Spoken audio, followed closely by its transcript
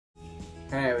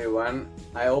Hi everyone,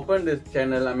 I opened this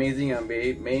channel Amazing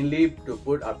Ambi mainly to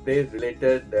put updates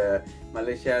related the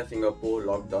Malaysia-Singapore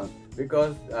lockdown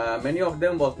because many of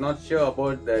them was not sure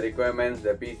about the requirements,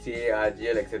 the PCA,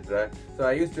 RGL, etc. So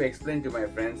I used to explain to my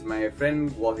friends. My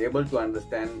friend was able to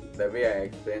understand the way I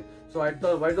explained. So I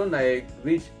thought, why don't I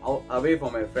reach out away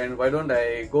from my friend? Why don't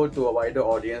I go to a wider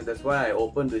audience? That's why I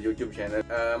opened the YouTube channel.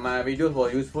 My videos were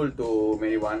useful to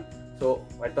anyone. So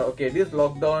I thought, okay, this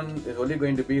lockdown is only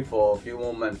going to be for a few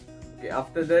more months. Okay,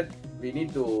 after that, we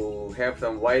need to have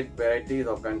some wide varieties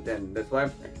of content. That's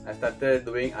why I started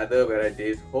doing other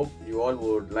varieties. Hope you all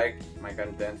would like my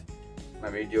contents, my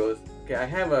videos. Okay, I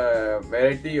have a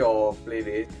variety of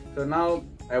playlists. So now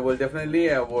I would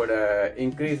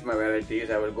increase my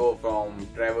varieties. I will go from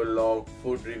travel log,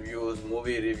 food reviews,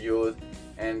 movie reviews,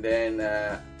 and then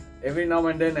every now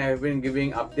and then I have been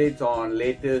giving updates on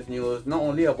latest news, not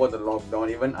only about the lockdown,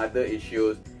 even other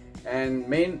issues. And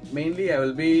mainly I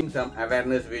will be doing some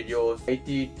awareness videos,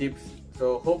 IT tips.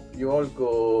 So hope you all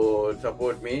could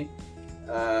support me.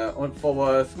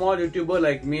 For a small YouTuber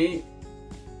like me,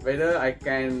 whether I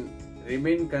can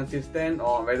remain consistent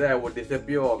or whether I would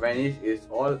disappear or vanish is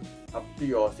all up to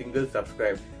your single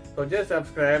subscribe. So just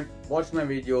subscribe, watch my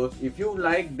videos. If you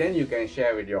like, then you can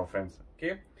share with your friends.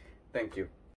 Okay, thank you.